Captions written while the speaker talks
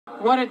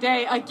What a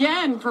day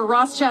again for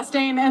Ross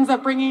Chastain, ends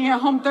up bringing it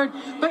home third,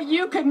 but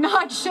you could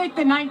not shake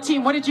the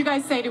 19. What did you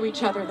guys say to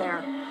each other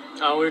there?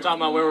 Oh, we were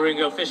talking about where we were going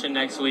to go fishing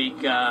next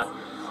week.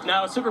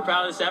 No, super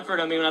proud of this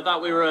effort. I mean, I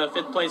thought we were a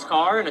fifth place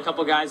car, and a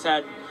couple guys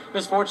had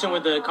misfortune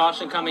with the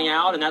caution coming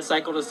out, and that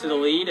cycled us to the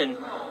lead. And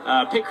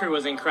pit crew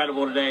was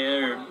incredible today.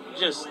 They were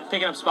just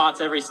picking up spots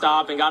every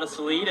stop and got us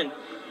the lead. And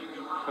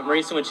I'm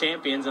racing with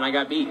champions, and I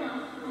got beat.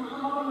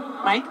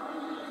 Mike?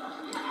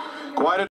 Quite a